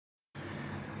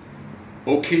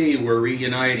Okay, we're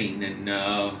reuniting, and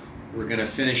we're going to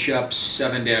finish up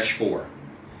 7-4.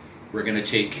 We're going to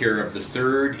take care of the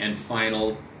third and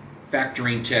final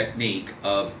factoring technique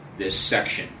of this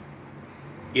section.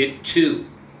 It, too,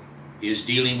 is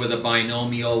dealing with a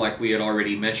binomial like we had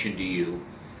already mentioned to you.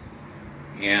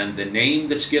 And the name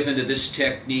that's given to this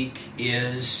technique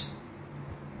is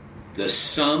the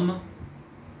sum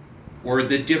or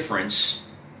the difference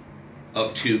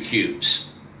of two cubes.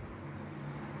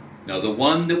 Now, the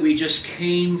one that we just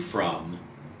came from,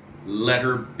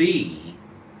 letter B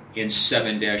in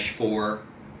 7-4,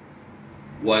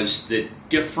 was the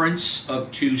difference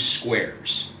of two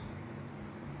squares.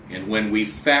 And when we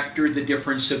factor the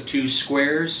difference of two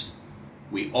squares,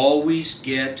 we always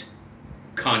get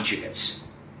conjugates.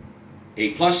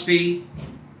 A plus B,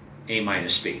 A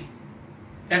minus B.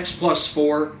 X plus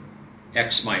 4,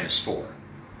 X minus 4.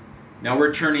 Now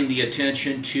we're turning the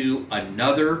attention to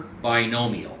another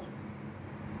binomial.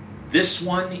 This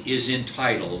one is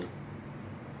entitled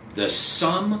the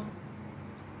sum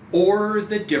or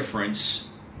the difference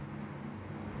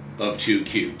of two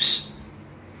cubes.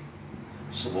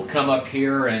 So we'll come up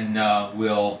here and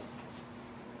we'll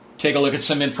take a look at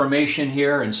some information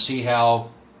here and see how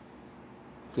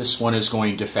this one is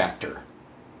going to factor.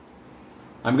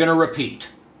 I'm going to repeat.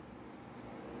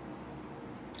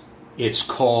 It's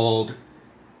called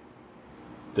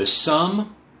the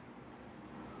sum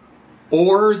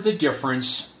or the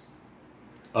difference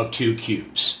of two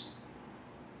cubes.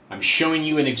 I'm showing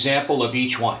you an example of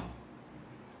each one.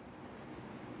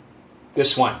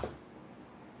 This one,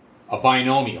 a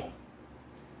binomial.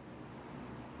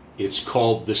 It's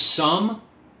called the sum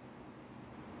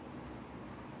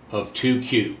of two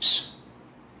cubes.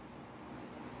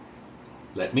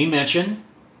 Let me mention,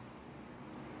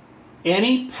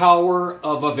 any power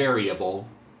of a variable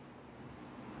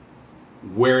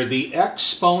where the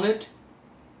exponent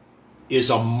is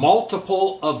a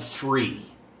multiple of 3.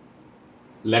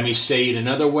 Let me say it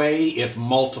another way if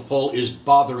multiple is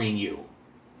bothering you.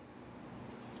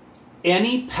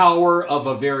 Any power of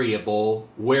a variable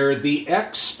where the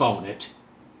exponent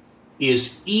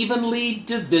is evenly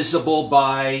divisible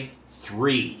by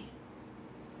 3.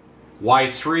 Why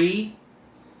 3?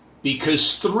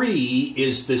 Because 3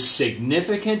 is the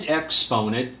significant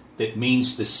exponent that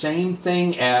means the same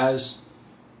thing as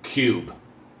cube.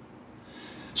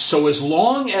 So as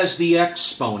long as the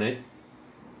exponent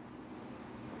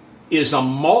is a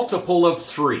multiple of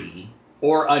 3,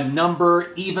 or a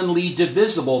number evenly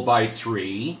divisible by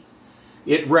 3,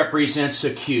 it represents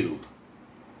a cube.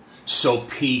 So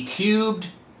p cubed,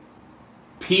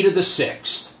 p to the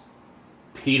 6th,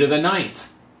 p to the 9th,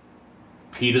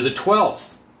 p to the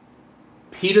 12th,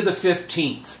 p to the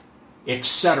 15th,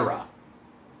 etc.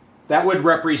 That would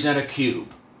represent a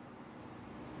cube.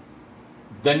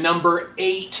 The number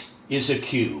 8 is a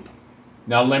cube.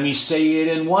 Now let me say it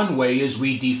in one way as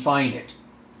we define it.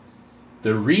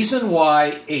 The reason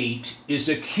why 8 is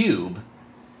a cube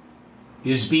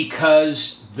is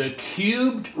because the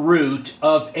cubed root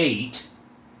of 8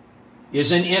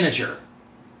 is an integer.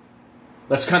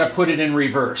 Let's kind of put it in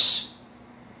reverse.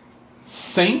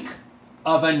 Think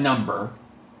of a number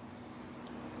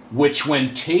which,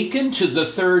 when taken to the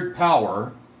third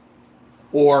power,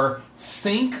 or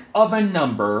think of a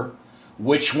number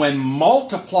which, when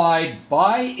multiplied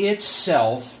by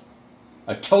itself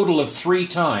a total of 3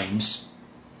 times,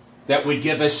 that would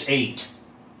give us 8.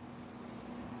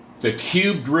 The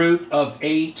cubed root of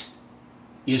 8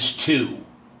 is 2.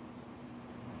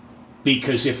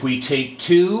 Because if we take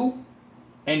 2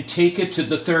 and take it to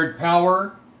the third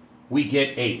power, we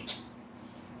get 8.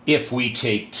 If we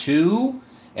take 2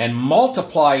 and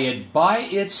multiply it by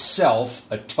itself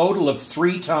a total of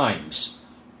 3 times,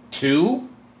 2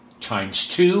 times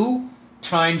 2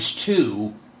 times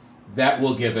 2, that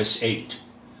will give us 8.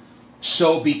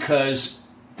 So because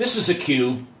this is a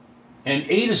cube and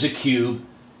 8 is a cube,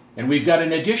 and we've got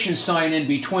an addition sign in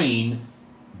between,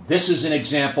 this is an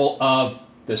example of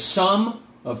the sum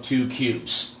of two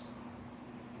cubes.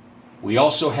 We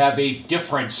also have a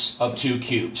difference of two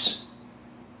cubes.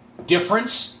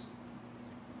 Difference,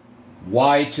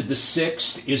 y to the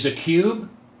 6th is a cube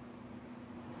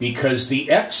because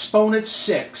the exponent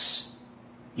 6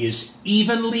 is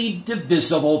evenly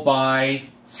divisible by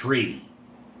 3.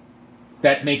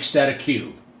 That makes that a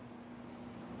cube.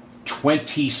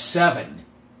 27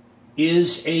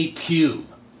 is a cube.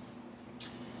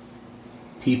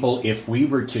 People, if we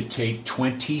were to take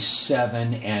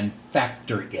 27 and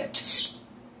factor it,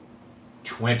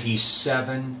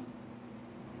 27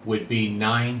 would be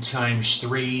 9 times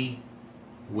 3,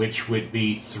 which would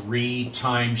be 3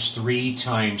 times 3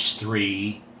 times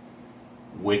 3,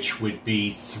 which would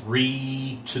be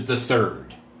 3 to the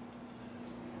third.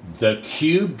 The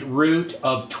cubed root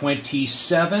of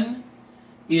 27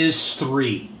 is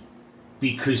 3,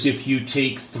 because if you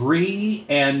take 3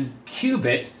 and cube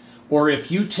it, or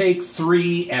if you take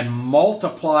 3 and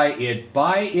multiply it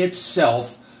by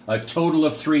itself a total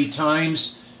of 3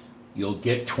 times, you'll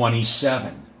get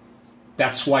 27.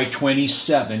 That's why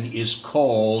 27 is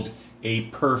called a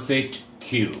perfect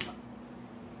cube.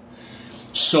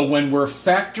 So when we're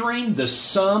factoring the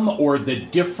sum or the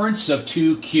difference of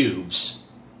two cubes,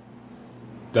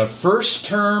 the first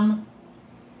term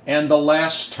and the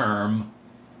last term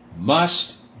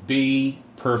must be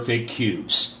perfect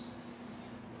cubes.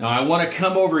 Now I want to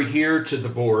come over here to the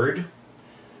board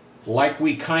like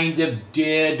we kind of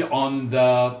did on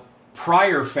the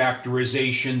prior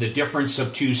factorization, the difference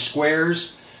of two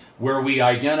squares, where we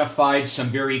identified some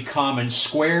very common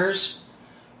squares.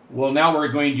 Well, now we're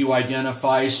going to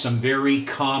identify some very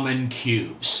common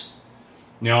cubes.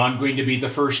 Now I'm going to be the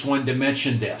first one to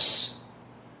mention this.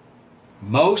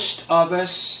 Most of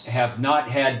us have not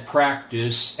had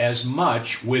practice as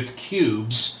much with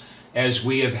cubes as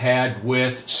we have had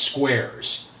with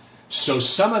squares. So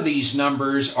some of these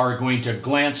numbers are going to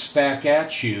glance back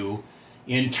at you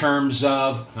in terms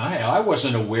of, I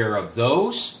wasn't aware of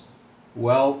those.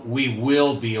 Well, we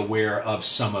will be aware of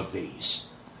some of these.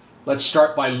 Let's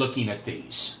start by looking at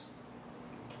these.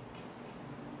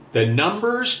 The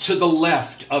numbers to the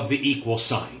left of the equal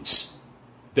signs.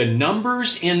 The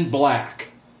numbers in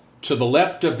black to the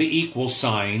left of the equal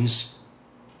signs,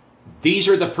 these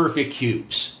are the perfect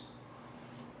cubes.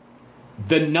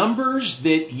 The numbers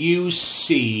that you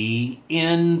see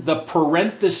in the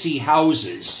parenthesis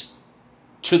houses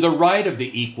to the right of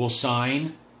the equal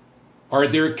sign are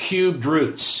their cubed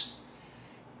roots.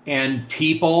 And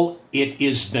people, it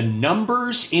is the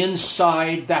numbers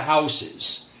inside the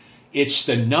houses. It's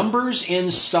the numbers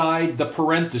inside the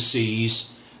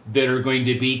parentheses that are going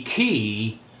to be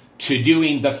key to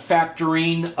doing the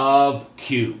factoring of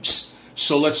cubes.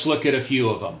 So let's look at a few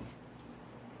of them.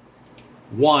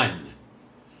 1.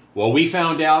 Well, we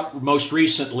found out most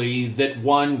recently that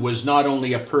 1 was not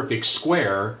only a perfect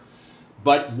square,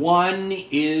 but 1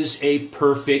 is a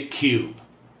perfect cube.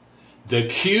 The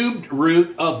cubed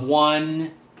root of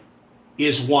 1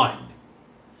 is 1.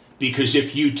 Because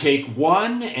if you take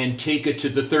 1 and take it to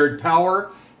the third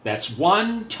power, that's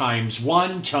 1 times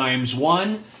 1 times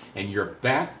 1, and you're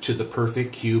back to the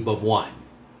perfect cube of 1.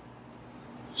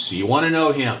 So you want to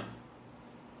know him.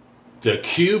 The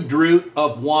cubed root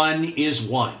of 1 is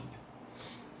 1.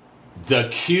 The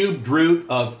cubed root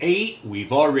of 8,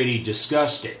 we've already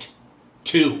discussed it.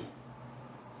 2.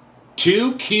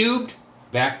 2 cubed,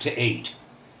 back to 8.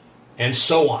 And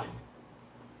so on.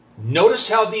 Notice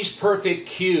how these perfect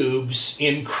cubes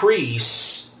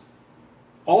increase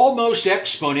almost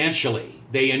exponentially.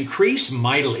 They increase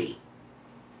mightily.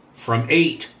 From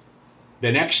 8,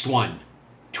 the next one,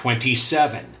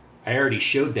 27. I already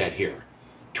showed that here.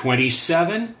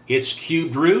 27, its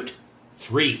cubed root,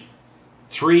 3.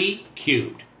 3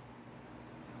 cubed.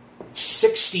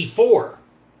 64.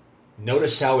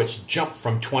 Notice how it's jumped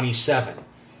from 27.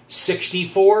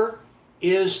 64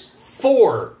 is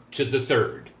 4 to the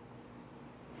third.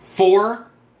 4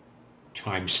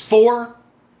 times 4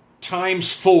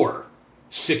 times 4,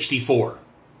 64.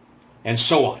 And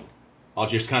so on. I'll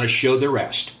just kind of show the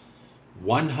rest.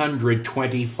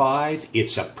 125,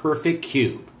 it's a perfect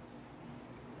cube.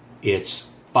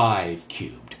 It's 5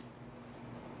 cubed.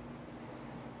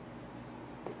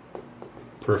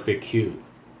 Perfect cube.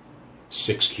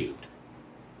 6 cubed.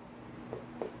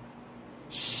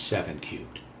 7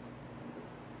 cubed.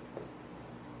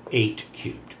 8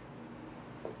 cubed.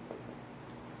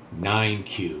 9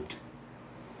 cubed.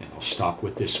 And I'll stop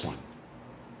with this one.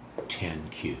 10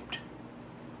 cubed.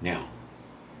 Now,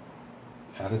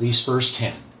 out of these first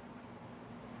 10,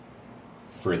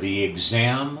 for the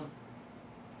exam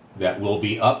that will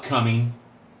be upcoming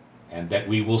and that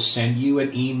we will send you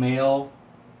an email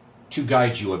to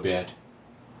guide you a bit,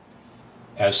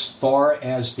 as far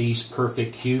as these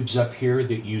perfect cubes up here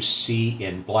that you see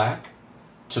in black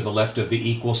to the left of the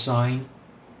equal sign,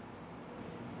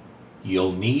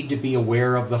 you'll need to be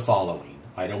aware of the following.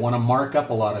 I don't want to mark up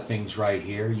a lot of things right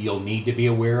here. You'll need to be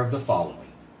aware of the following.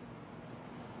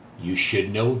 You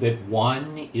should know that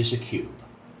 1 is a cube.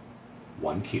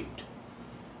 1 cubed.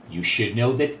 You should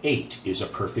know that 8 is a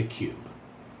perfect cube.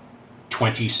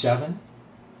 27,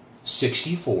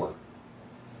 64,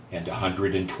 and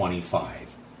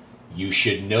 125. You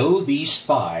should know these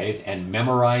 5 and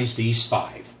memorize these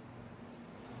 5.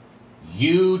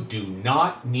 You do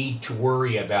not need to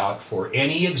worry about, for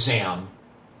any exam,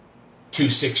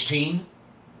 216,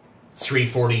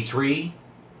 343,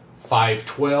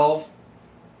 512,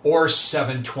 or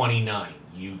 729.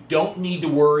 You don't need to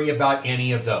worry about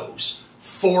any of those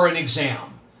for an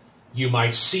exam. You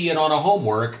might see it on a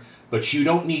homework, but you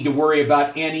don't need to worry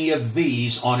about any of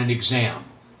these on an exam.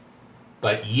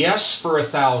 But yes for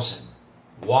 1,000.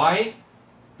 Why?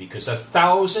 Because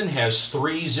 1,000 has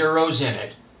 3 zeros in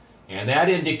it, and that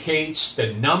indicates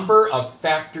the number of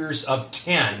factors of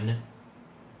 10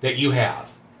 that you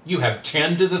have. You have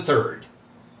 10 to the third.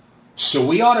 So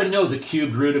we ought to know the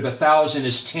cubed root of 1,000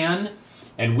 is 10,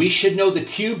 and we should know the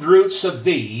cubed roots of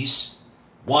these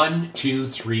 1, 2,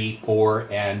 3, 4,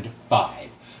 and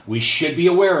 5. We should be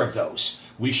aware of those.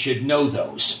 We should know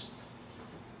those.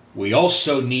 We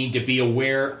also need to be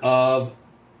aware of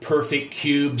perfect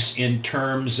cubes in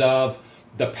terms of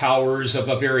the powers of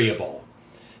a variable.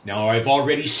 Now, I've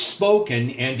already spoken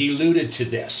and alluded to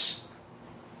this.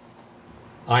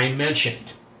 I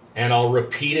mentioned, and I'll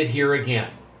repeat it here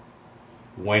again,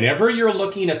 whenever you're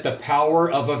looking at the power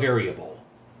of a variable,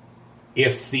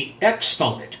 if the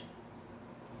exponent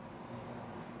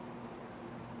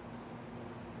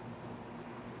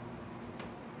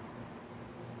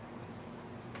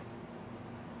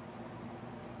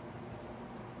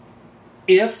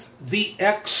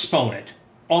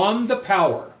on the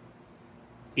power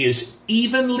is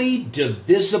evenly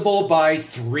divisible by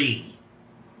 3,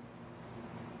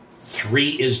 3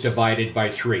 is divided by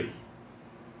 3.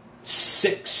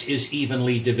 6 is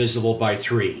evenly divisible by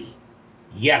 3.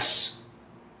 Yes,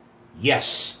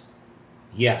 yes,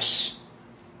 yes.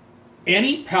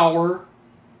 Any power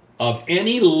of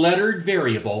any lettered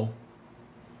variable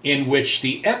in which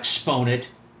the exponent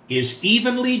is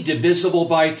evenly divisible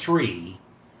by 3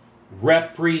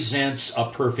 represents a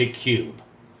perfect cube.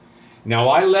 Now,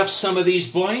 I left some of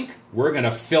these blank. We're going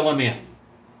to fill them in.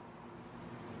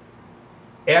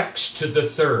 X to the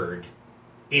third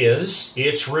is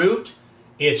its root.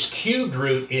 Its cubed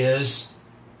root is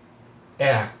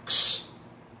x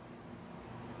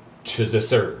to the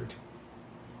third.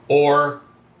 Or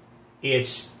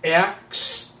it's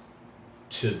x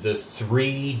to the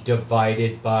 3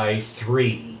 divided by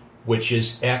 3, which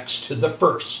is x to the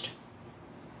first.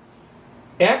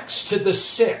 X to the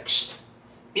sixth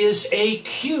is a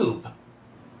cube.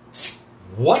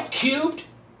 What cubed?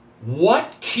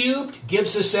 What cubed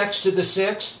gives us x to the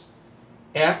sixth?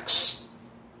 X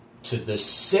to the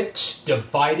 6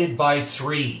 divided by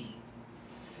 3.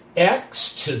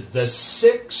 X to the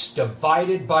 6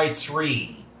 divided by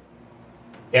 3.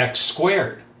 X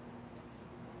squared.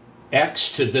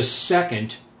 X to the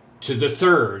second to the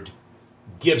third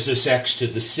gives us x to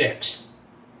the sixth.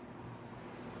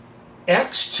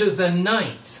 X to the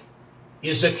ninth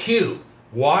is a cube.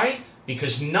 Why?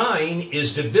 Because 9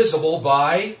 is divisible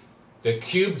by the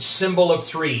cubed symbol of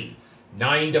 3.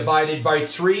 9 divided by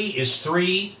 3 is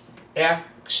 3.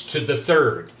 X to the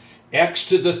third. X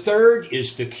to the third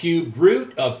is the cubed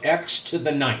root of x to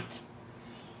the ninth.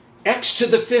 X to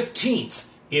the 15th,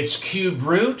 its cubed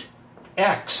root,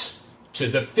 x to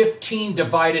the 15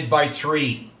 divided by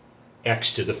 3.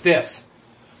 X to the 5th.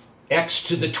 X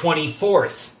to the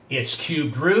 24th, its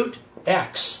cubed root,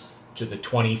 x to the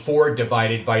 24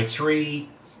 divided by 3,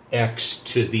 x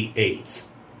to the 8th.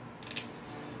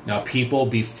 Now, people,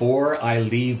 before I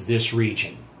leave this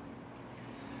region,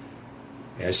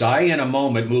 as I in a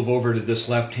moment move over to this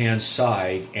left-hand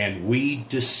side and we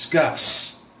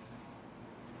discuss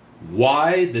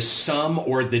why the sum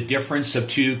or the difference of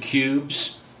two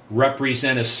cubes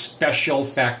represent a special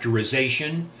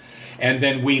factorization, and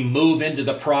then we move into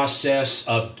the process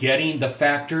of getting the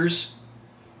factors,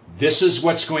 this is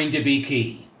what's going to be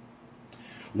key.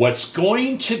 What's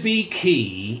going to be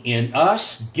key in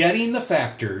us getting the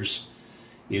factors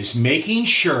is making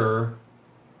sure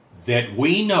that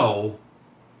we know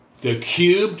the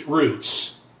cubed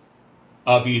roots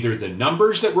of either the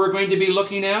numbers that we're going to be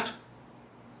looking at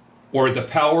or the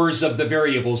powers of the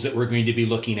variables that we're going to be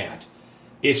looking at.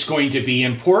 It's going to be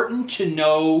important to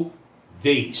know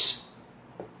these.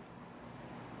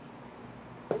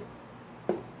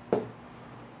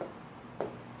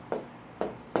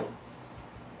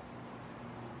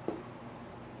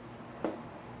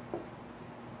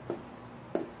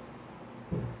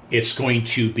 It's going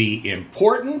to be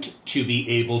important to be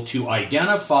able to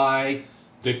identify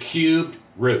the cubed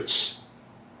roots.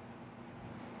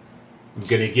 I'm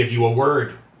going to give you a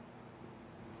word.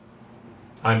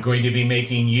 I'm going to be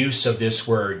making use of this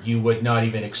word. You would not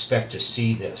even expect to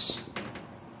see this.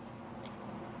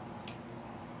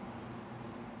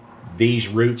 These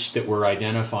roots that we're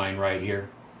identifying right here,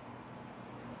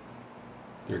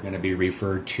 they're going to be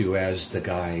referred to as the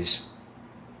guys.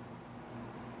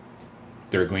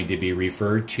 They're going to be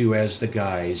referred to as the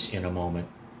guys in a moment.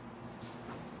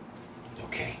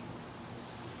 Okay.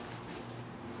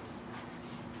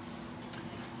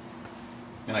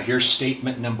 Now here's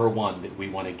statement number one that we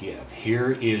want to give.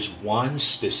 Here is one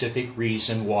specific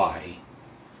reason why,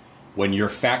 when you're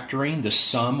factoring the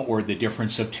sum or the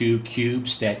difference of two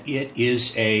cubes, that it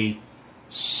is a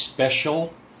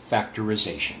special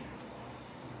factorization.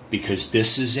 Because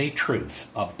this is a truth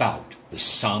about the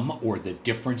sum or the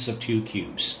difference of two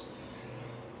cubes.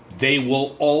 They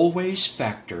will always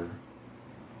factor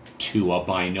to a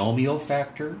binomial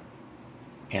factor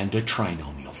and a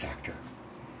trinomial factor.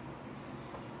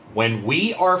 When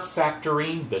we are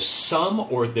factoring the sum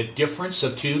or the difference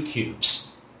of two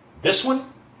cubes, this one,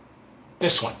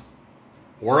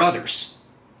 or others,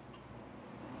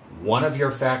 one of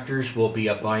your factors will be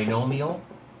a binomial,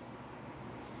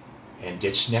 and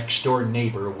its next door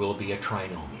neighbor will be a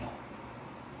trinomial.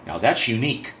 Now that's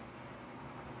unique.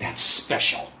 That's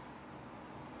special.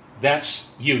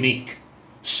 That's unique.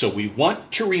 So we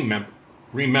want to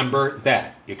remember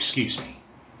that. Excuse me.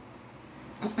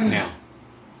 Now,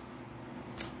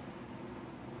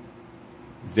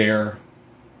 there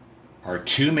are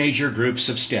two major groups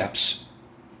of steps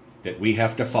that we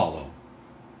have to follow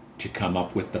to come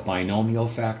up with the binomial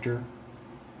factor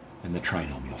and the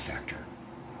trinomial factor.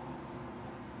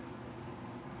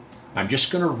 I'm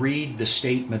just going to read the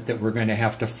statement that we're going to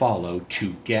have to follow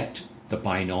to get the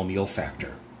binomial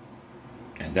factor.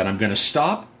 And then I'm going to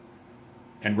stop,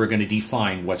 and we're going to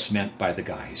define what's meant by the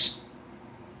guys.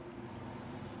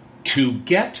 To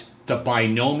get the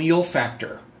binomial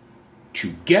factor,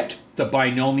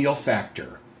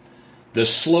 the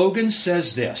slogan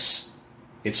says this.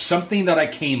 It's something that I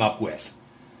came up with.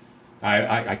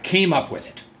 I came up with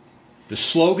it. The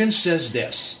slogan says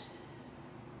this.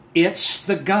 It's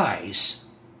the guys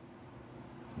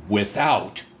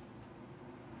without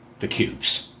the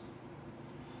cubes.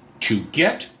 To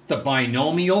get the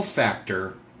binomial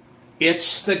factor,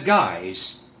 it's the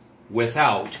guys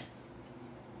without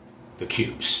the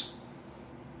cubes.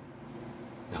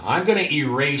 Now I'm going to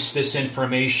erase this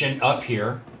information up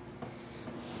here,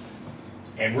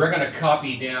 and we're going to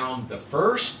copy down the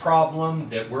first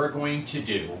problem that we're going to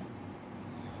do.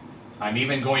 I'm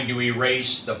even going to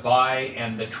erase the bi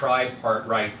and the tri part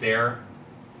right there.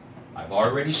 I've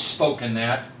already spoken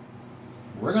that.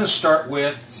 We're going to start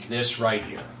with this right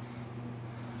here.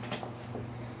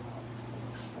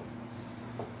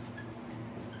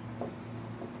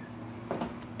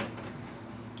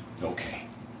 Okay.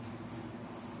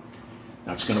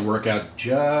 Now it's going to work out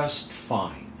just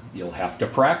fine. You'll have to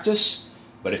practice,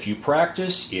 but if you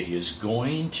practice, it is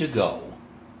going to go.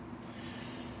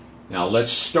 Now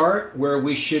let's start where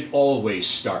we should always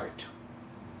start.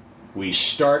 We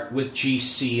start with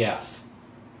GCF.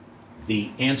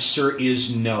 The answer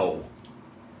is no.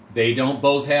 They don't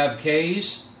both have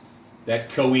K's. That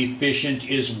coefficient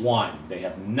is 1. They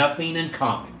have nothing in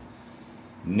common.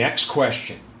 Next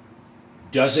question.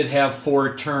 Does it have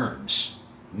 4 terms?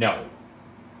 No.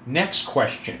 Next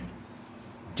question.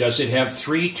 Does it have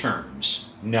 3 terms?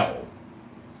 No.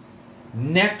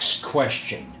 Next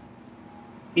question.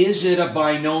 Is it a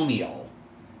binomial?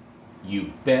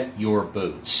 You bet your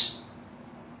boots.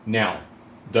 Now,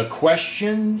 the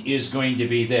question is going to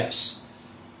be this.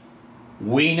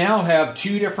 We now have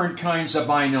 2 different kinds of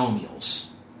binomials.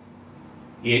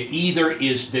 It either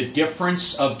is the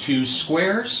difference of 2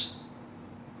 squares,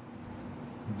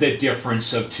 the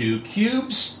difference of 2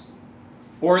 cubes,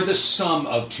 or the sum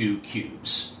of 2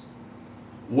 cubes.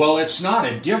 Well, it's not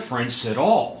a difference at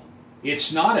all.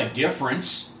 It's not a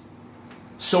difference.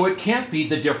 So it can't be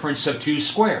the difference of 2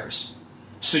 squares.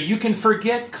 So you can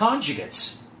forget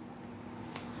conjugates.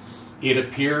 It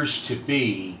appears to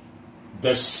be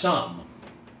the sum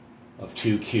of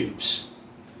 2 cubes.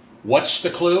 What's the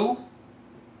clue?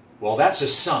 Well, that's a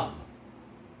sum.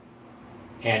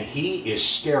 And he is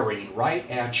staring right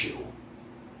at you.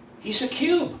 He's a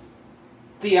cube.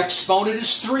 The exponent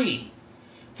is 3.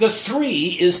 The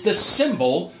 3 is the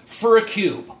symbol for a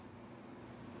cube.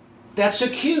 That's a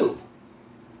cube.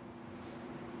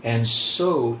 And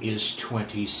so is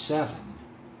 27.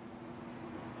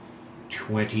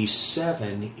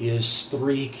 27 is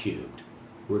 3 cubed.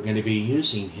 We're going to be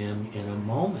using him in a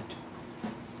moment.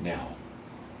 Now,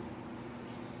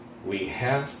 we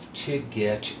have to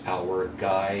get our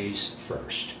guys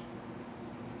first.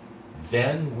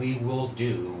 Then we will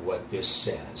do what this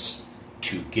says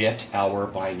to get our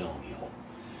binomial.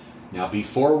 Now,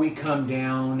 before we come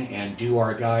down and do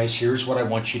our guys, here's what I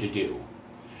want you to do.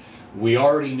 We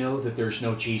already know that there's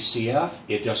no GCF.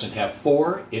 It doesn't have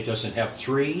 4. It doesn't have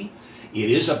 3. It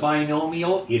is a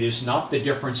binomial. It is not the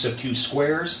difference of two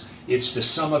squares. It's the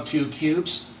sum of two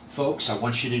cubes. Folks, I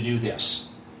want you to do this.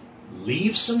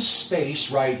 Leave some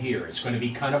space right here. It's going to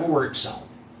be kind of a work zone.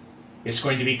 It's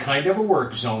going to be kind of a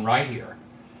work zone right here.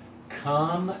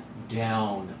 Come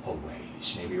down a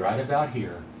ways, maybe right about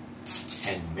here,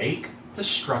 and make the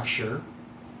structure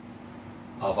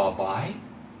of a bi.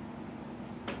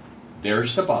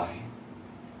 There's the bi.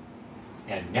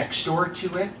 And next door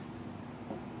to it,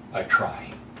 a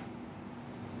tri.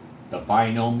 The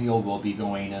binomial will be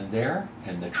going in there,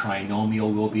 and the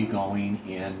trinomial will be going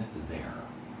in there.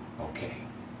 Okay.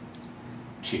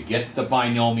 To get the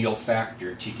binomial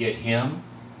factor, to get him,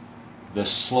 the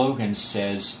slogan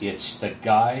says it's the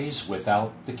guys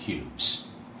without the cubes.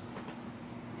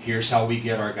 Here's how we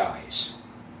get our guys.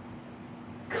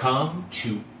 Come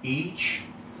to each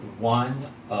one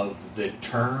of the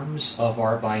terms of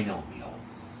our binomial.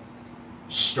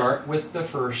 Start with the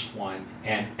first one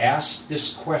and ask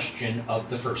this question of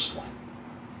the first one.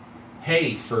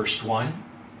 Hey, first one,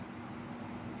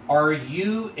 are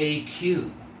you a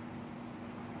cube?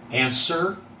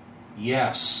 Answer,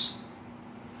 yes.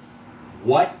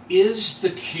 What is the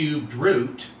cubed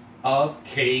root of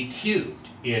k cubed?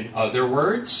 In other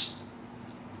words,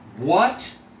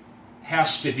 what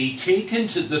has to be taken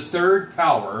to the third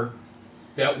power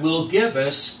that will give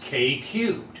us k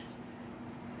cubed?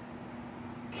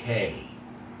 K.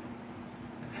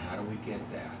 And how do we get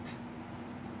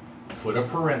that? Put a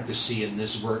parenthesis in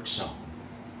this work zone.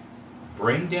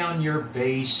 Bring down your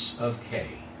base of k.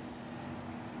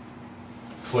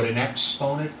 Put an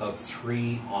exponent of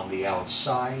 3 on the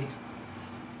outside.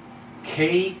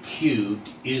 K cubed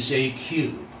is a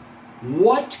cube.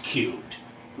 What cubed?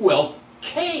 Well,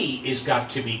 k is got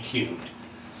to be cubed.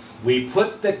 We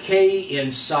put the k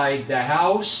inside the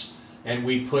house, and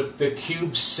we put the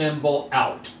cube symbol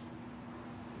out.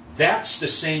 That's the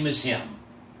same as him.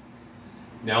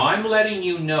 Now I'm letting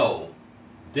you know,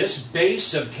 this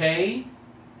base of k,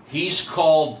 he's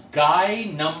called guy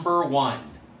number 1.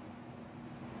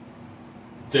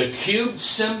 The cubed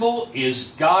symbol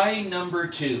is guy number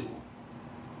 2.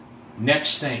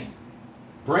 Next thing,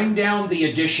 bring down the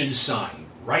addition sign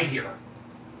right here.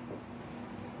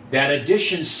 That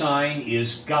addition sign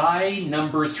is guy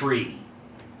number 3.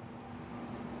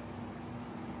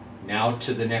 Now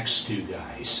to the next two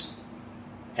guys.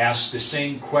 Ask the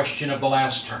same question of the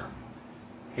last term.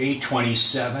 Hey,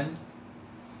 27,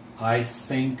 I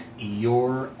think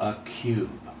you're a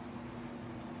cube.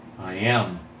 I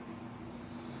am.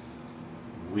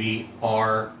 We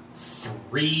are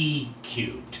 3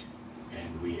 cubed.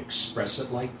 And we express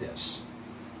it like this.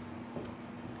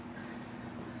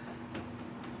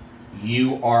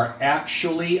 You are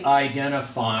actually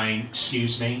identifying,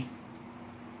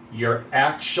 you're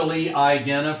actually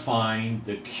identifying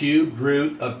the cubed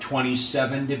root of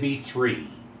 27 to be 3.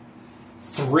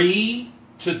 3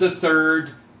 to the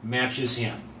third matches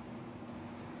him.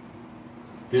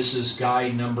 This is guy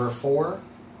number 4,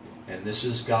 and this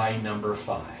is guy number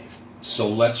 5. So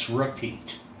let's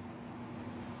repeat.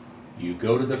 You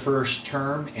go to the first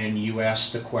term and you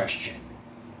ask the question,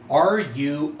 are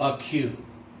you a cube?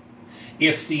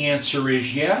 If the answer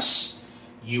is yes,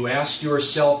 you ask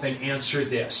yourself and answer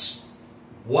this.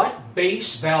 What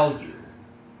base value,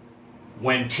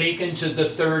 when taken to the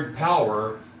third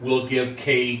power, will give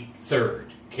k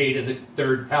third? K to the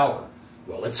third power.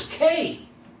 Well, it's k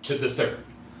to the third.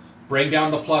 Bring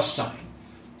down the plus sign.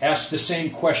 Ask the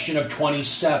same question of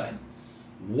 27.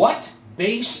 What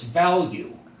base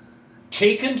value,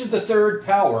 taken to the third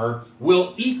power,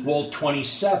 will equal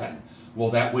 27? Well,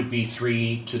 that would be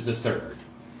 3 to the third.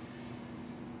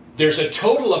 There's a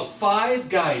total of 5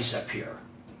 guys up here.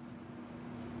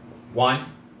 1,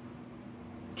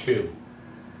 2,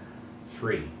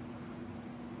 3,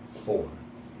 4,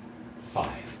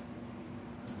 5.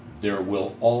 There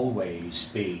will always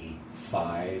be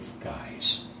 5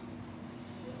 guys.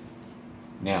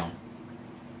 Now,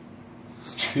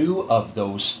 2 of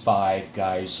those 5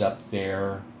 guys up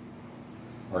there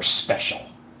are special.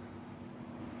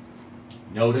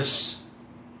 Notice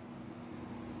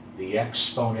the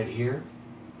exponent here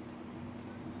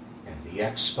and the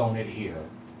exponent here.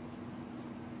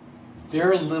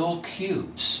 They're little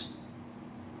cubes.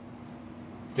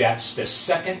 That's the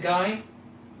second guy,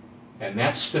 and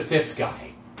that's the 5th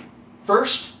guy.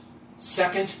 First,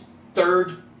 second,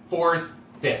 third, fourth,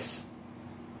 5th.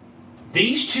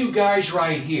 These 2 guys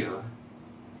right here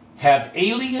have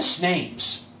alias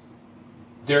names.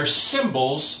 They're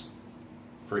symbols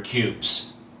for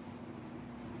cubes.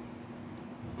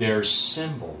 They're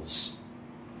symbols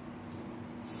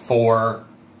for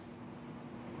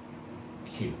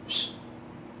cubes.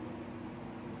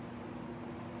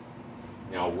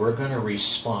 Now we're going to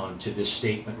respond to this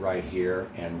statement right here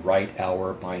and write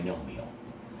our binomial.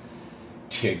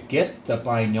 To get the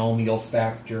binomial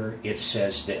factor, it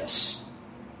says this.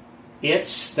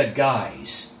 It's the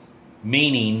guys,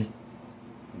 meaning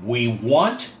we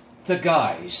want the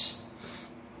guys,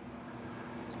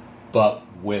 but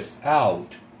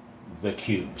without the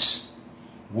cubes.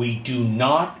 We do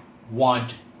not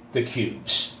want the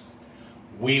cubes.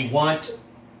 We want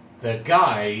the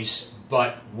guys,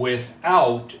 but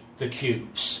without the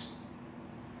cubes.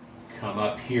 Come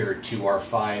up here to our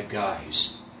 5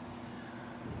 guys.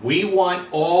 We want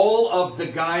all of the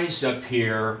guys up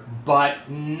here,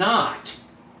 but not,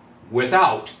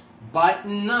 without, but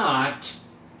not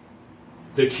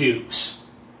the cubes.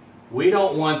 We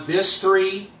don't want this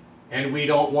 3, and we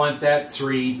don't want that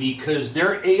 3, because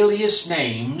their alias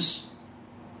names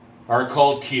are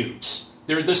called cubes.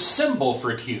 They're the symbol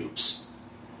for cubes.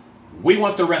 We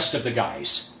want the rest of the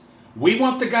guys. We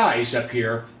want the guys up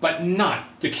here, but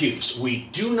not the cubes. We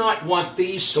do not want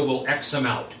these, so we'll X them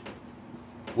out.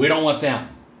 We don't want them.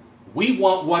 We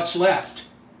want what's left.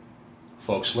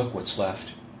 Folks, look what's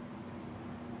left.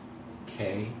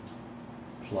 K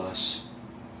plus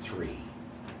 3.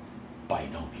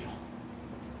 Binomial.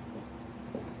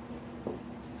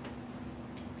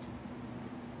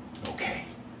 Okay.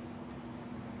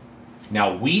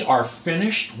 Now we are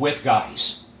finished with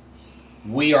guys.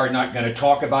 We are not going to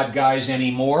talk about guys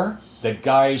anymore. The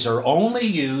guys are only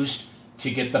used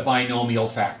to get the binomial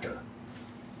factor.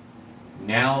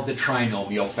 Now the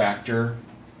trinomial factor,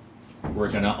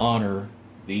 we're going to honor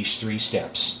these 3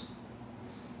 steps.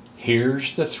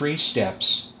 Here's the 3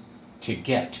 steps to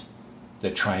get the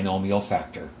trinomial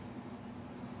factor.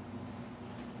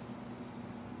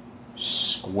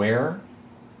 Square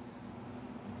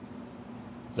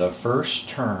the first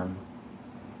term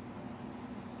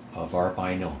of our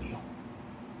binomial.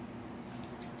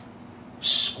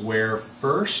 Square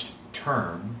first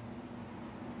term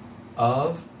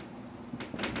of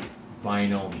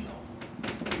binomial.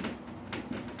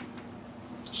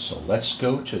 So let's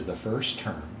go to the first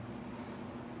term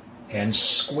and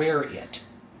square it.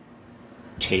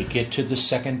 Take it to the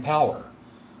second power.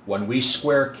 When we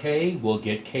square k, we'll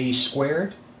get k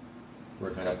squared.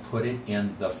 We're going to put it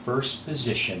in the first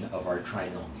position of our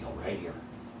trinomial right here.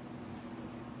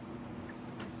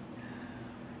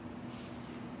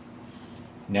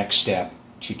 Next step,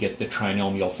 to get the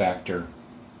trinomial factor,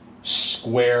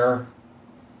 square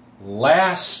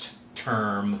last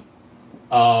term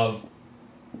of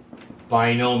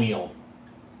binomial.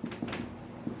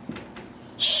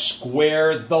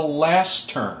 Square the last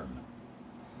term.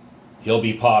 He'll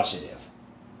be positive,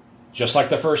 just like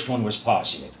the first one was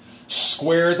positive.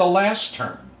 Square the last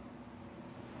term.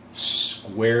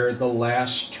 Square the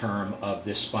last term of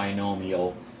this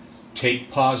binomial. Take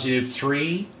positive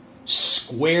 3,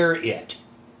 square it.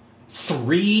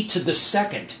 3 to the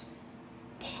second.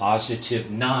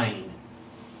 Positive 9.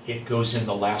 It goes in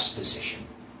the last position.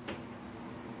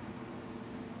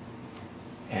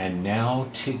 And now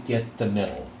to get the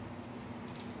middle.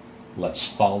 Let's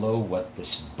follow what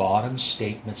this bottom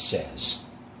statement says.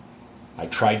 I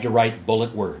tried to write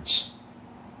bullet words.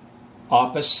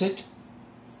 Opposite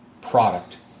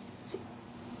product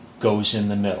goes in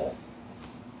the middle.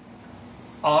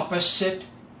 Opposite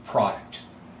product.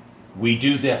 We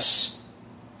do this.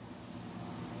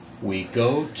 We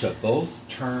go to both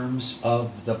terms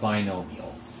of the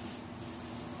binomial.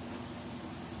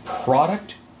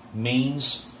 Product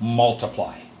means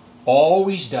multiply.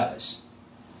 Always does.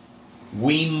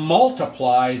 We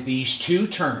multiply these 2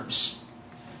 terms.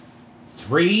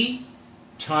 3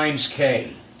 times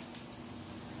k.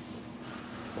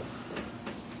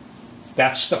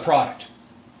 That's the product.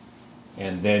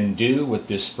 And then do what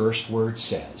this first word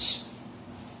says.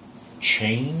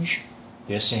 Change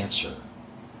this answer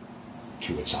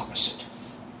to its opposite.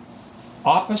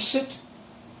 Opposite,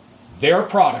 their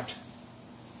product,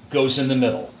 goes in the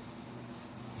middle.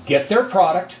 Get their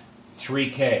product,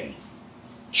 3k.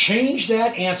 Change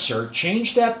that answer,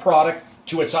 change that product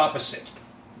to its opposite.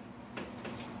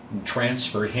 And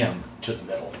transfer him to the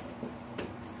middle.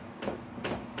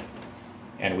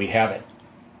 And we have it.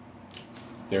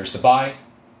 There's the bi,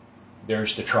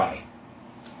 there's the tri.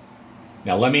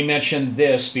 Now let me mention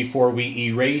this before we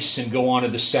erase and go on to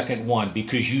the second one,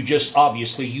 because you just,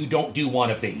 obviously, you don't do one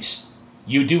of these.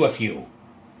 You do a few.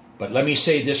 But let me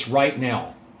say this right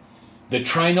now. The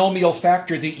trinomial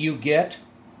factor that you get,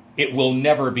 it will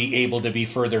never be able to be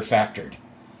further factored.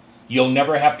 You'll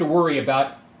never have to worry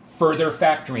about further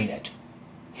factoring it.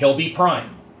 He'll be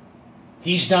prime.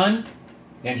 He's done,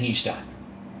 and he's done.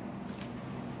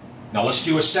 Now let's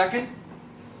do a second.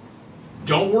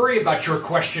 Don't worry about your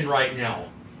question right now.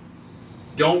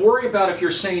 Don't worry about if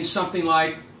you're saying something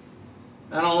like,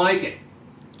 I don't like it.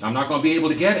 I'm not going to be able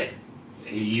to get it.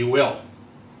 You will.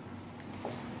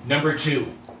 Number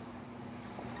 2.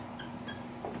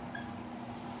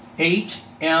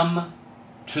 8m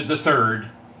to the third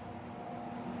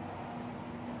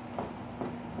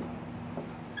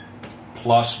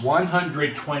plus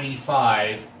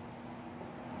 125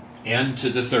 n to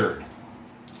the third.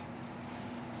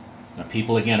 Now,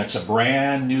 people, again, it's a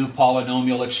brand new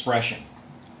polynomial expression.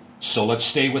 So let's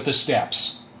stay with the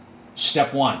steps.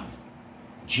 Step 1,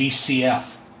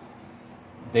 GCF.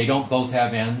 They don't both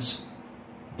have n's.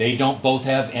 They don't both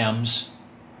have m's.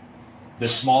 The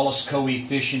smallest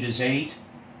coefficient is 8,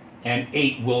 and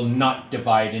 8 will not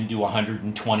divide into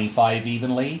 125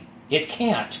 evenly. It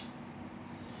can't.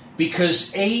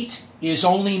 Because 8 is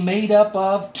only made up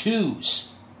of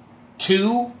 2's.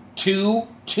 2, 2,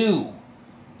 2.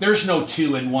 There's no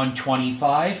 2 in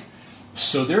 125,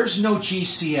 so there's no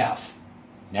GCF.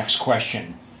 Next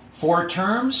question. 4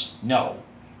 terms? No.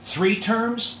 3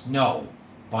 terms? No.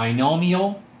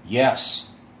 Binomial?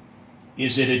 Yes.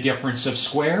 Is it a difference of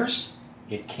squares?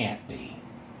 It can't be.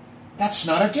 That's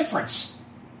not a difference.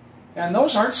 And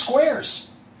those aren't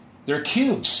squares. They're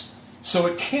cubes. So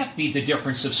it can't be the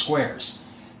difference of squares.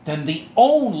 Then the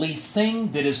only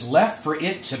thing that is left for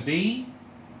it to be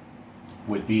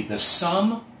would be the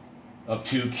sum of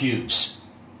 2 cubes.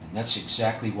 And that's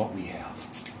exactly what we have.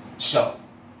 So,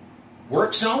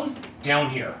 work zone, down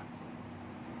here.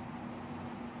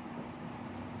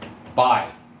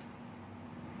 By.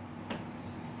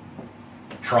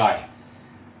 Try.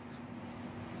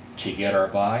 To get our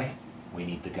by, we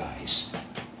need the guys.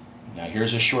 Now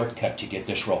here's a shortcut to get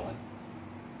this rolling.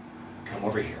 Come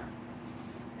over here.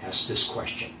 Ask this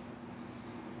question.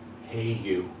 Hey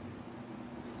you,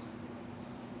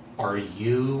 are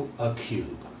you a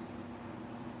cube?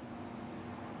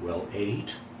 Well,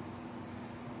 8,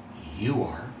 you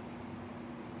are.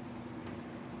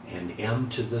 And m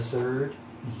to the third,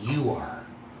 you are.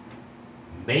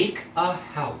 Make a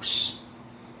house.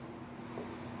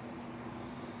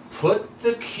 Put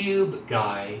the cube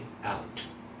guy out.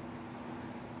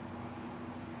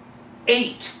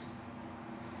 8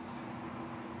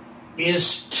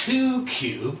 is 2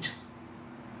 cubed,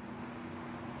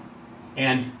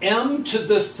 and m to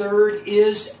the third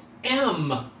is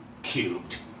m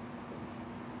cubed.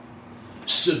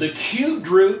 So the cubed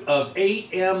root of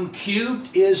 8m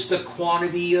cubed is the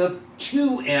quantity of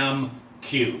 2m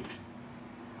cubed.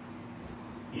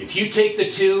 If you take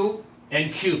the 2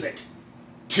 and cube it,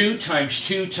 2 times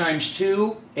 2 times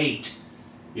 2, 8.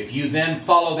 If you then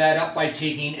follow that up by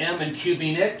taking m and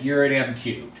cubing it, you're at m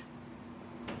cubed.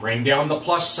 Bring down the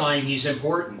plus sign, he's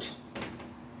important.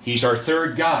 He's our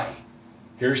third guy.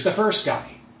 Here's the first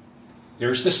guy.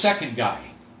 There's the second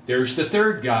guy. There's the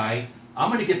third guy. I'm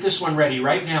going to get this one ready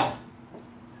right now.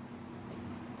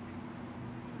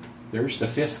 There's the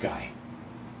fifth guy.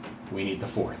 We need the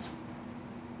fourth.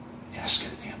 Ask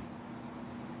it of him.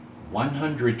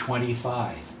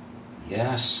 125.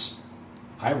 Yes,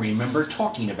 I remember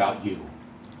talking about you.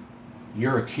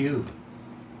 You're a cube.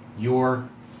 You're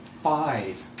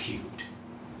 5 cubed.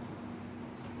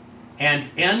 And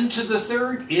n to the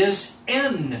third is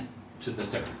n to the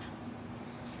third.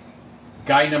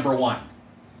 Guy number 1.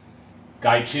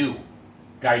 Guy 2.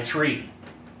 Guy 3.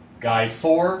 Guy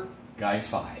 4. Guy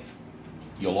 5.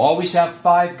 You'll always have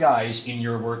 5 guys in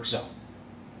your work zone.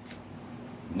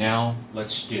 Now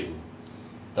let's do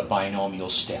the binomial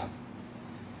step.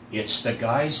 It's the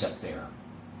guys up there.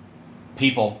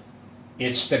 People,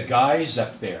 it's the guys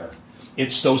up there.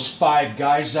 It's those 5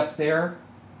 guys up there,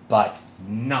 but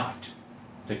not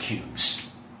the cubes.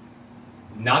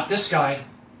 Not this guy.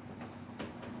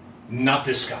 Not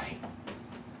this guy.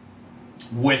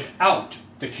 Without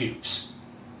the cubes.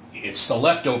 It's the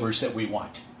leftovers that we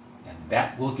want. And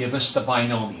that will give us the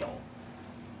binomial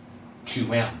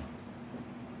 2m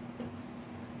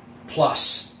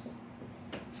plus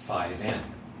 5n.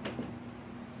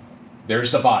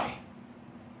 There's the by.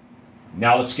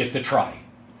 Now let's get the try.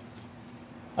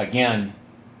 Again,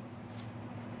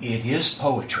 it is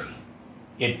poetry.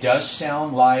 It does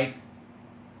sound like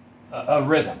a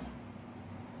rhythm.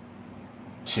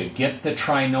 To get the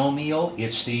trinomial,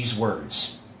 it's these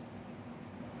words.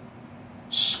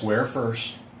 Square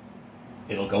first,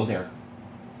 it'll go there.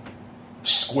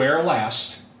 Square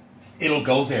last, it'll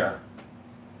go there.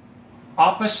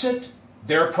 Opposite,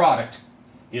 their product,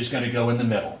 is going to go in the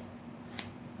middle.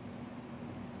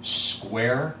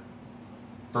 Square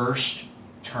first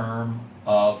term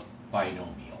of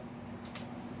binomial.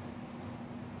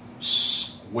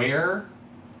 Square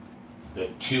the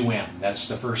 2m. That's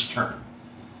the first term.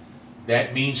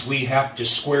 That means we have to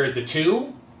square the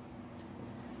 2,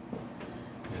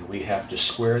 and we have to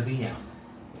square the m.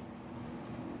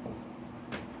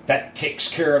 That takes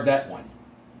care of that one.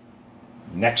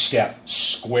 Next step,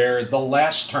 square the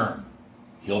last term.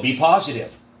 He'll be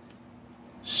positive.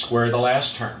 Square the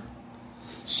last term.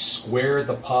 Square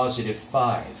the positive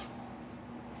 5.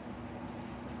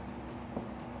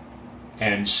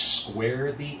 And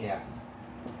square the n.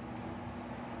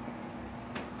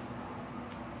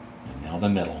 And now the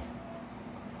middle.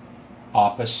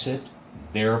 Opposite,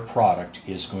 their product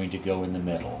is going to go in the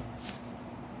middle.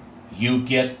 You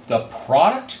get the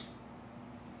product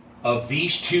of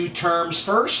these two terms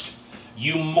first.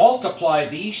 You multiply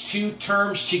these two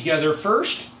terms together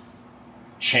first.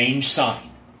 Change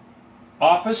sign.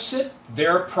 Opposite,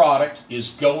 their product is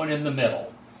going in the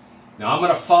middle. Now I'm going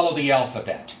to follow the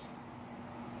alphabet.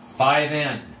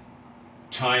 5n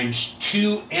times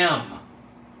 2m,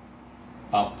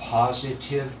 a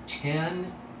positive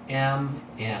 10mn.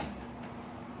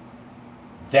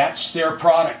 That's their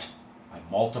product. I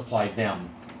multiplied them.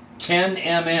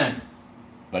 10mn.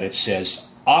 But it says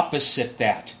opposite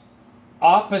that.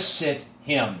 Opposite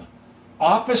him.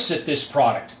 Opposite this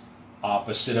product.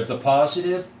 Opposite of the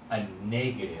positive, a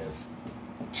negative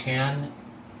 10mn.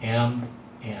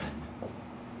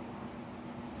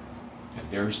 And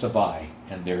there's the by,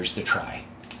 and there's the try.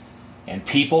 And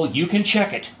people, you can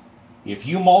check it. If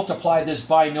you multiply this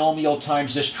binomial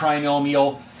times this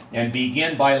trinomial and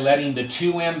begin by letting the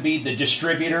 2m be the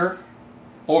distributor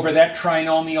over that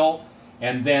trinomial,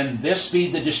 and then this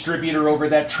be the distributor over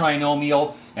that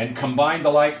trinomial, and combine the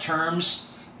like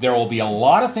terms, there will be a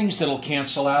lot of things that will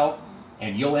cancel out,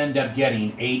 and you'll end up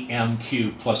getting 8m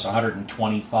cubed plus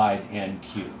 125n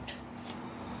cubed.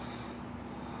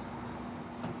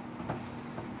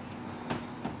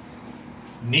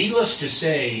 Needless to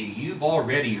say, you've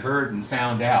already heard and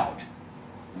found out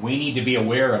we need to be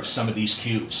aware of some of these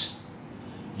cubes.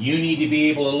 You need to be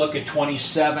able to look at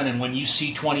 27, and when you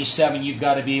see 27, you've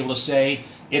got to be able to say,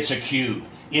 it's a cube,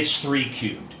 it's 3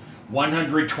 cubed.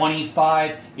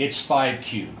 125, it's 5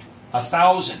 cubed.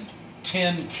 1,000,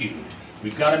 10 cubed.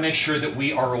 We've got to make sure that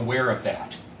we are aware of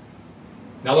that.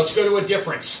 Now let's go to a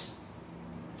difference.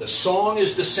 The song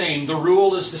is the same, the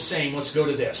rule is the same. Let's go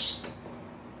to this.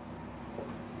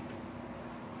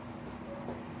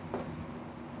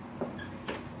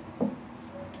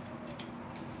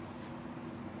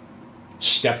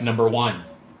 Step number 1.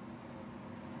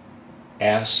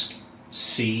 Ask,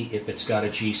 see if it's got a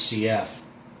GCF.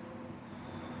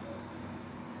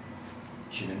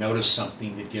 You should notice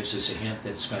something that gives us a hint that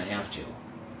it's going to have to.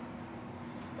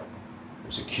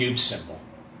 There's a cube symbol.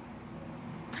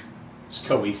 Its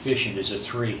coefficient is a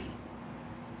 3.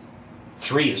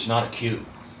 3 is not a cube.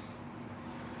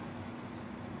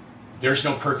 There's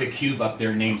no perfect cube up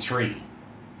there named 3.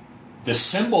 The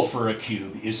symbol for a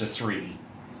cube is a 3.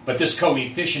 But this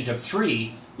coefficient of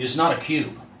 3 is not a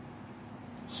cube.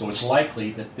 So it's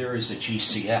likely that there is a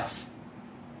GCF.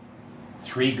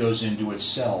 3 goes into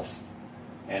itself,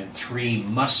 and 3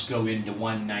 must go into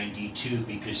 192,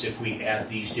 because if we add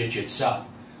these digits up,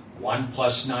 1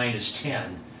 plus 9 is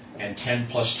 10, and 10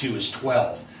 plus 2 is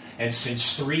 12. And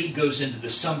since 3 goes into the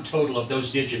sum total of those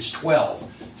digits 12,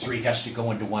 3 has to go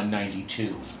into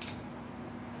 192.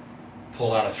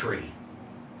 Pull out a 3.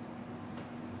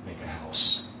 Make a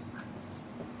house.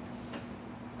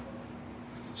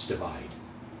 Let's divide.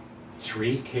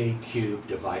 3k cubed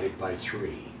divided by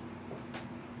 3.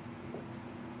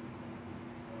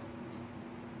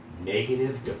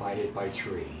 Negative divided by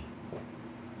 3.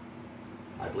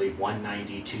 I believe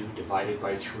 192 divided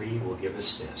by 3 will give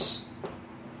us this.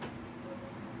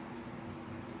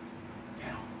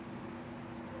 Now,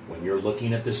 when you're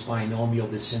looking at this binomial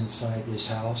that's inside this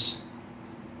house,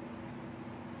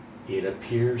 it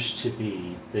appears to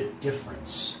be the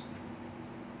difference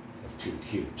of 2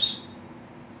 cubes.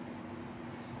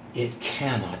 It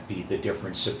cannot be the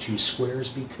difference of 2 squares,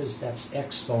 because that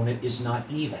exponent is not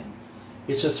even.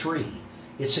 It's a 3.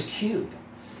 It's a cube.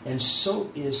 And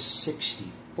so is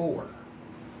 64.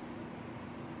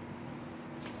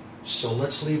 So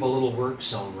let's leave a little work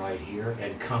zone right here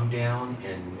and come down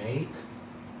and make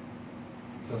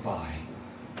the by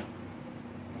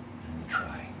and the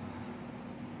try.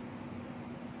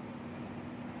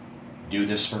 Do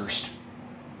this first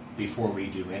before we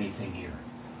do anything here.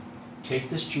 Take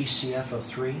this GCF of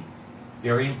 3,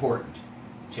 very important.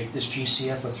 Take this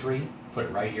GCF of 3, put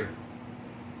it right here,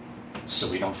 so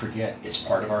we don't forget it's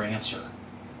part of our answer.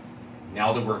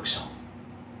 Now the work zone.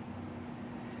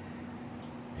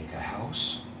 Make a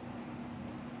house,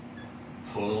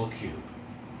 pull a little cube.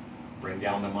 Bring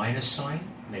down the minus sign,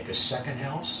 make a second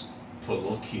house, put a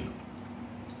little cube.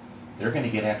 They're going to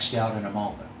get X'd out in a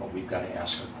moment, but we've got to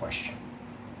ask a question.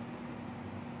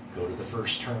 Go to the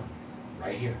first term,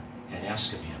 right here, and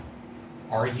ask of him,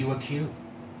 are you a cube?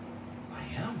 I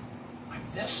am. I'm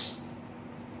this.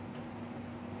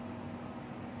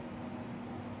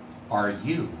 Are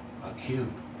you a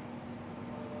cube?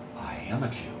 I am a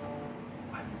cube.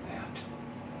 I'm that.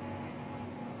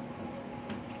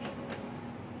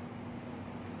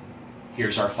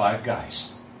 Here's our 5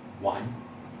 guys. 1,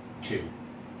 2,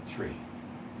 3,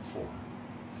 4,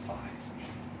 5.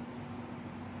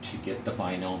 To get the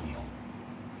binomial,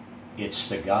 it's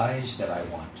the guys that I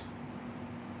want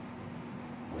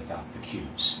without the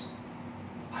cubes.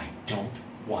 I don't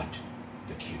want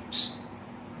the cubes.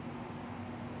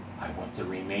 I want the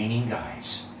remaining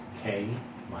guys, k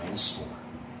minus 4.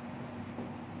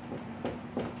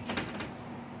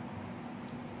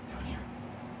 Down here.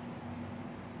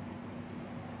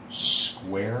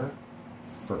 Square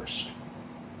first.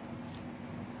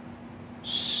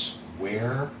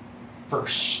 Square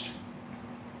first.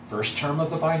 First term of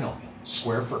the binomial,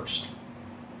 square first.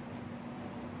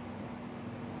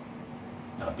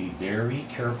 Now be very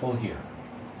careful here.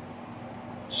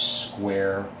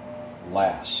 Square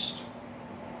last.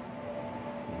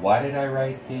 Why did I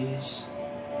write these?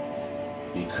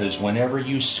 Because whenever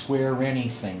you square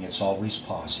anything, it's always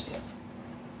positive.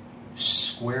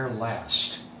 Square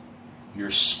last. You're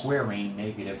squaring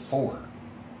negative 4.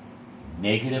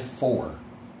 Negative 4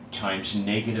 times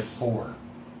negative 4.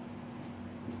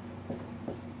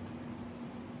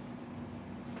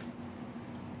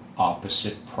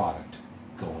 Opposite product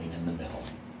going in the middle.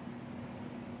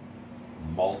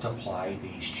 Multiply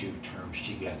these two terms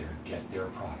together, get their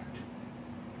product.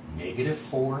 Negative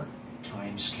 4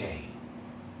 times k.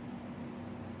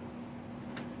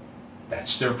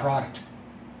 That's their product.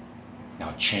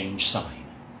 Now change sign.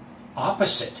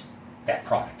 Opposite that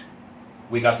product.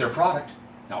 We got their product,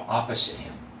 now opposite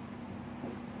him.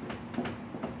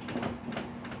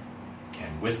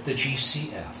 And with the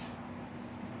GCF,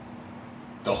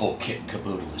 the whole kit and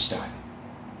caboodle is done.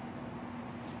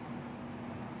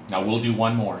 Now we'll do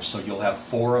one more, so you'll have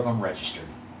 4 of them registered.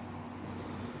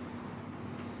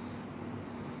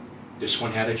 This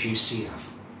one had a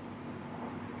GCF.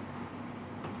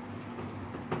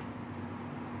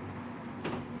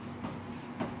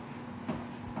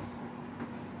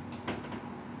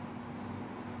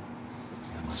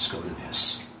 And let's go to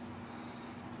this.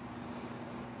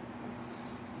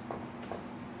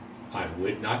 I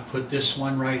would not put this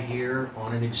one right here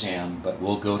on an exam, but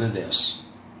we'll go to this.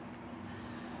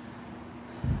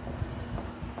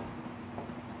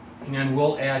 And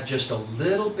we'll add just a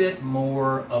little bit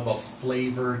more of a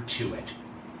flavor to it.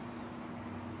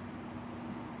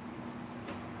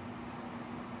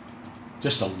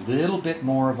 Just a little bit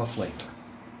more of a flavor.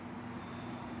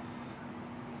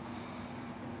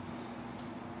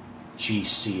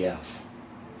 GCF.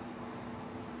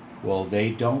 Well, they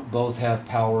don't both have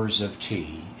powers of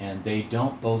T, and they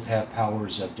don't both have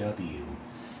powers of W.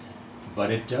 But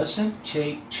it doesn't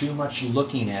take too much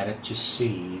looking at it to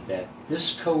see that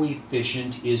this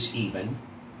coefficient is even,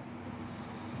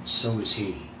 and so is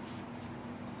he.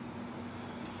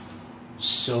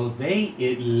 So they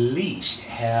at least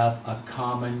have a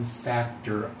common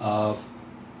factor of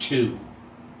 2.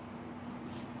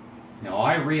 Now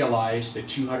I realize that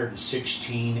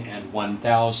 216 and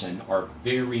 1000 are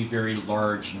very, very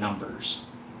large numbers.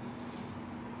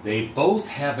 They both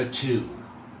have a 2.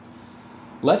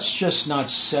 Let's just not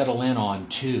settle in on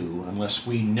 2 unless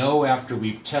we know after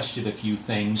we've tested a few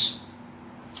things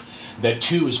that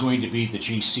 2 is going to be the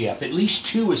GCF. At least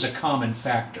 2 is a common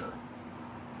factor.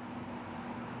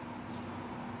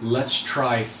 Let's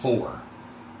try 4.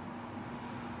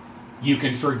 You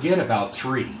can forget about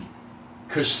 3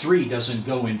 because 3 doesn't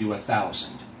go into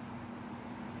 1000.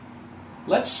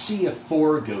 Let's see if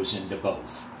 4 goes into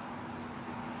both.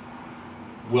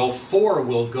 Well, 4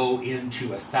 will go into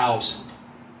 1000.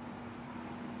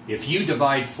 If you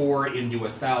divide 4 into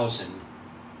 1000,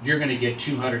 you're going to get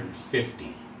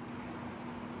 250.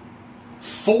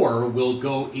 4 will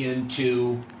go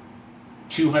into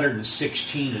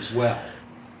 216 as well,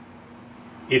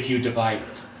 if you divide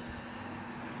it.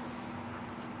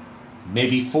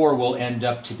 Maybe 4 will end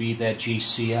up to be that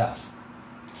GCF.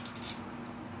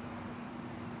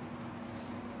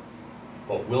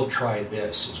 But we'll try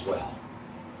this as well.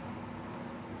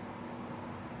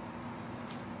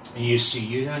 And you see,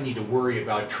 you don't need to worry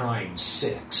about trying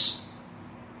 6,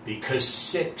 because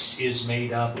 6 is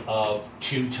made up of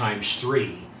 2 times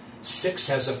 3. 6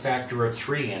 has a factor of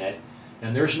 3 in it,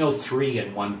 and there's no 3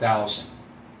 in 1000.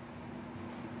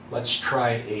 Let's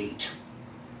try 8.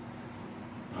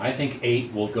 I think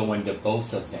 8 will go into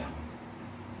both of them.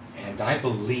 And I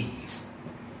believe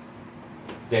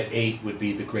that 8 would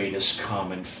be the greatest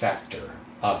common factor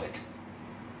of it.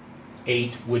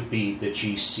 8 would be the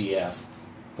GCF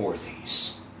for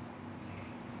these.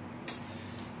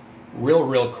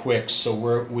 Real quick,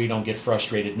 so we don't get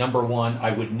frustrated. Number one,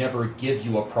 I would never give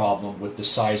you a problem with the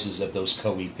sizes of those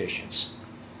coefficients.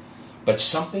 But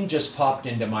something just popped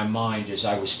into my mind as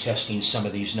I was testing some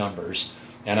of these numbers,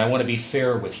 and I want to be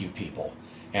fair with you people.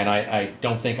 And I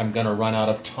don't think I'm going to run out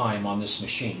of time on this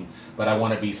machine, but I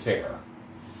want to be fair.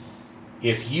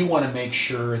 If you want to make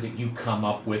sure that you come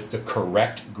up with the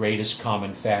correct greatest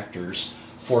common factors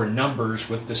for numbers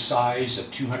with the size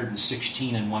of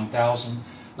 216 and 1000,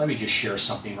 let me just share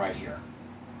something right here.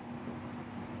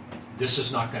 This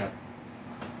is not going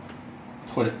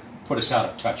to put us out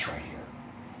of touch right here.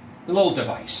 A little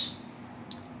device.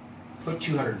 Put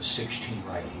 216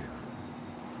 right here.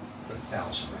 Put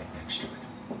 1000 right next to it.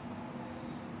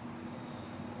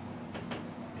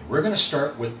 And we're going to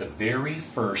start with the very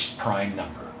first prime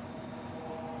number.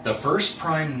 The first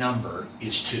prime number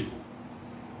is 2.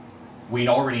 We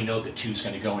already know that 2 is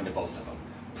going to go into both of them.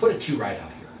 Put a 2 right out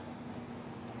here.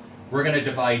 We're going to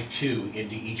divide 2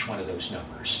 into each one of those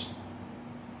numbers.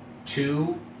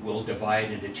 2 will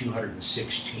divide into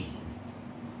 216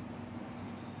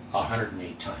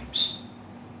 108 times.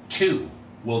 2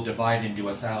 will divide into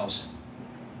 1000.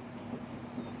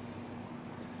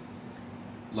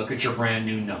 Look at your brand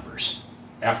new numbers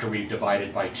after we've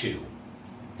divided by 2.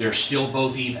 They're still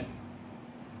both even.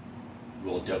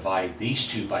 We'll divide these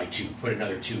 2 by 2. Put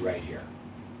another 2 right here.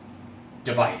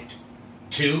 Divide it.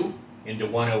 2 into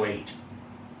 108.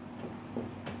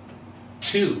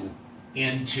 2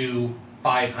 into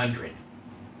 500.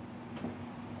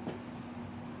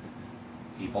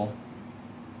 People,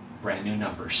 brand new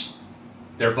numbers.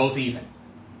 They're both even.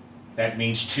 That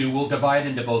means 2 will divide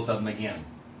into both of them again.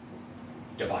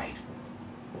 Divide.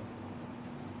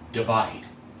 Divide.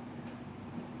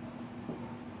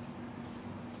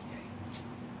 Okay.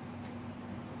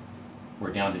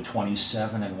 We're down to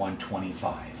 27 and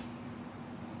 125.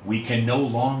 We can no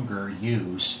longer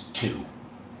use 2.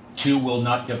 2 will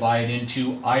not divide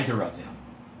into either of them.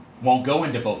 Won't go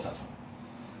into both of them.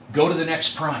 Go to the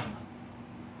next prime,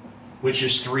 which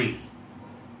is 3.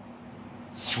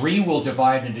 3 will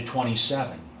divide into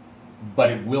 27, but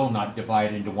it will not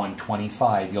divide into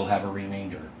 125. You'll have a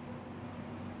remainder.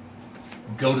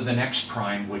 Go to the next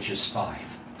prime, which is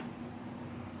 5.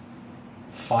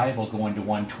 5 will go into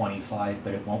 125,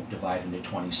 but it won't divide into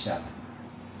 27.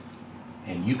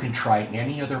 And you can try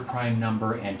any other prime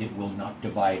number, and it will not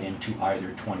divide into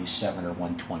either 27 or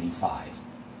 125.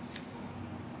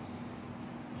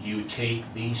 You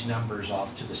take these numbers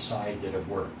off to the side that have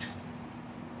worked,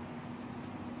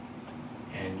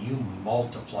 and you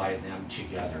multiply them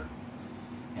together.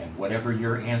 And whatever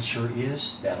your answer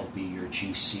is, that'll be your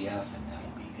GCF, and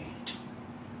that'll be 8.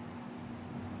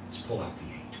 Let's pull out the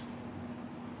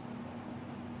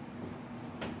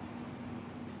 8.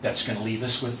 That's going to leave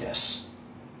us with this.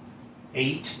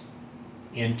 8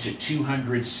 into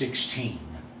 216.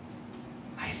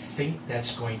 I think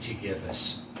that's going to give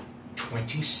us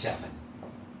 27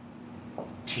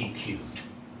 t cubed.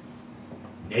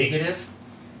 Negative,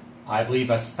 I believe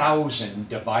 1000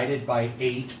 divided by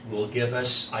 8 will give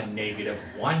us a negative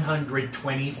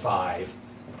 125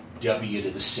 w to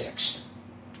the 6th.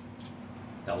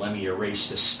 Now let me erase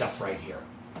this stuff right here.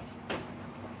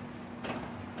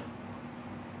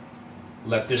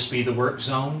 Let this be the work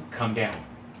zone. Come down.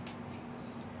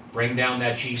 Bring down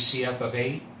that GCF of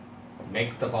 8.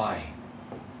 Make the buy.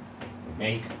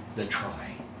 Make the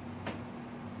try.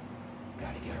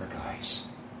 Got to get our guys.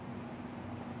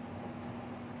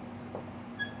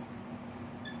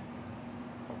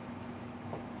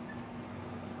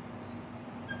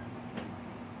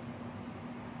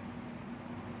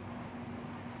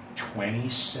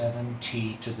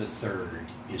 (27t to the 3rd)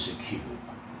 is a cube.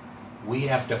 We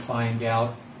have to find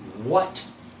out what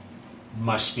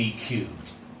must be cubed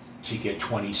to get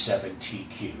 27t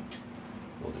cubed.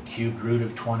 Well, the cubed root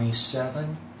of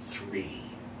 27, 3,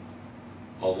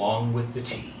 along with the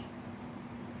t.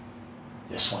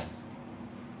 This one,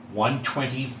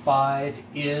 125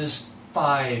 is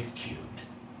 5 cubed.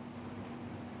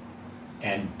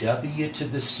 And w to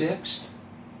the 6th,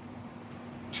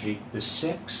 take the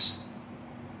 6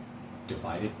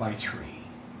 divided by 3.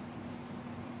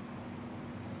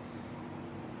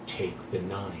 Take the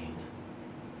 9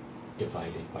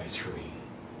 divided by 3.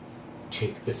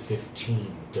 Take the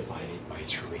 15 divided by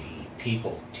 3.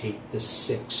 People, take the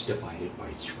 6 divided by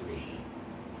 3.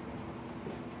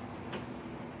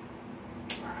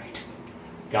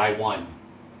 Guy 1,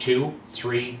 2,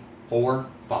 3, 4,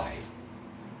 5.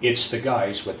 It's the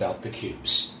guys without the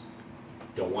cubes.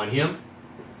 Don't want him.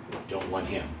 Don't want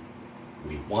him.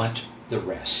 We want the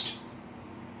rest.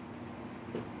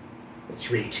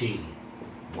 3t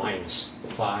minus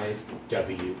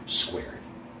 5w squared.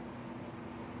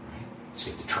 Right? Let's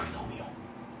get the trinomial.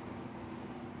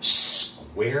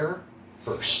 Square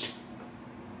first.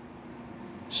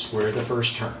 Square the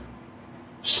first term.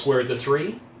 Square the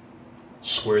 3.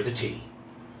 Square the t.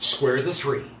 Square the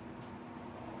 3.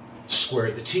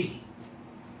 Square the t.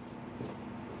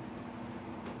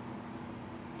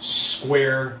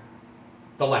 Square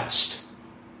the last.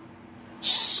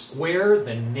 Square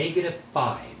the negative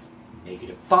 5.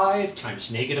 Negative 5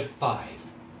 times negative 5.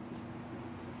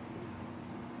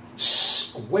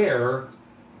 Square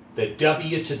the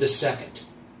w to the second.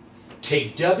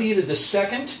 Take w to the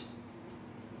second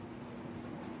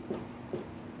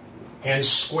and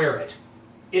square it.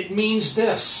 It means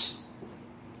this.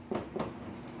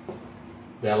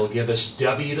 That'll give us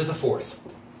w to the fourth.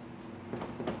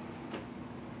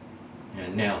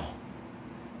 And now,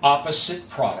 opposite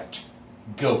product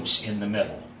goes in the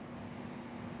middle.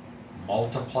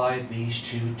 Multiply these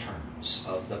two terms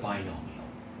of the binomial.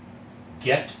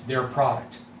 Get their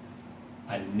product.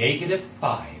 A negative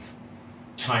 5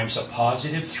 times a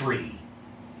positive 3.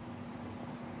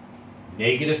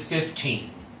 Negative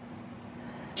 15.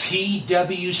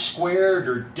 TW squared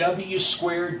or W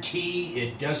squared T,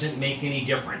 it doesn't make any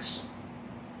difference.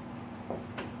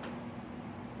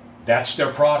 That's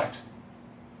their product.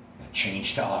 Now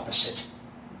change to opposite.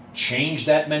 Change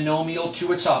that monomial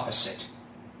to its opposite.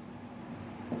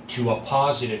 To a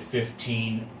positive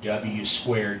 15W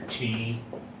squared T,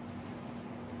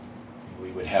 we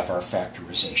would have our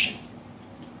factorization.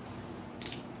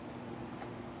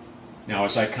 Now,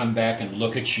 as I come back and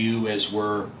look at you as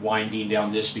we're winding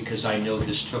down this, because I know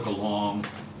this took a long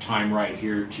time right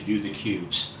here to do the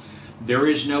cubes, there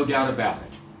is no doubt about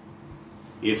it.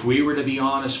 If we were to be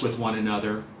honest with one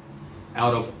another,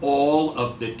 out of all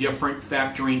of the different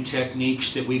factoring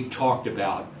techniques that we've talked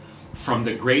about, from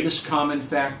the greatest common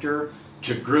factor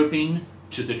to grouping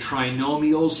to the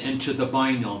trinomials and to the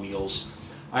binomials,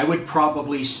 I would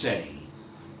probably say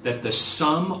that the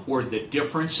sum or the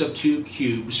difference of two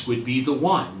cubes would be the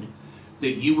one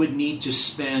that you would need to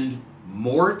spend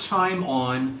more time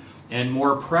on and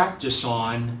more practice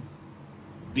on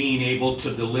being able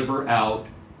to deliver out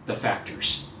the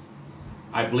factors.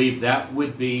 I believe that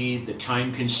would be the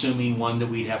time-consuming one that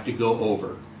we'd have to go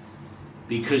over,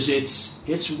 because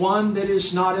it's one that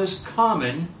is not as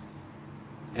common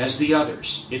as the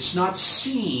others. It's not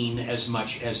seen as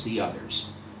much as the others.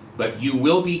 But you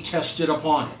will be tested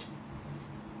upon it.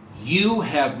 You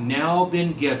have now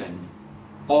been given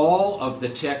all of the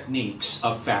techniques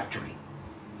of factoring.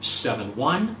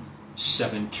 7-1,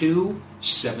 7-2,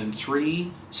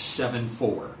 7-3,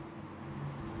 7-4.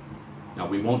 Now,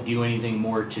 we won't do anything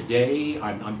more today.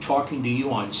 I'm talking to you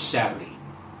on Saturday.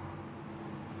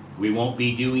 We won't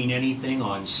be doing anything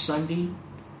on Sunday.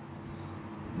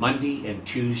 Monday and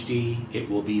Tuesday, it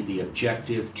will be the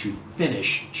objective to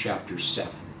finish Chapter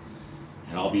 7.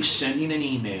 And I'll be sending an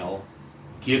email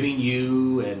giving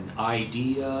you an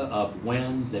idea of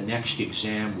when the next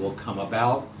exam will come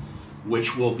about,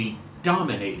 which will be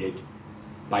dominated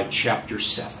by Chapter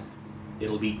 7.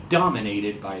 It'll be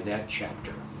dominated by that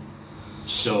chapter.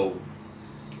 So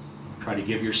try to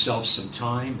give yourself some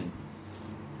time, and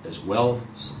as well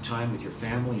some time with your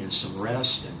family and some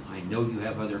rest. And I know you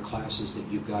have other classes that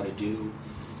you've got to do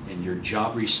and your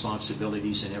job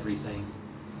responsibilities and everything.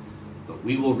 But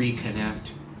we will reconnect.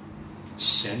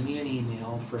 Send me an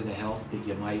email for the help that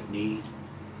you might need,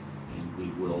 and we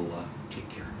will take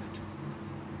care of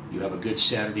it. You have a good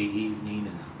Saturday evening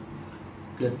and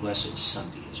a good, blessed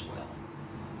Sunday as well.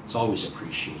 It's always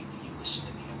appreciated that you listen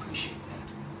to me. I appreciate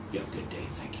that. You have a good day.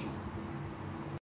 Thank you.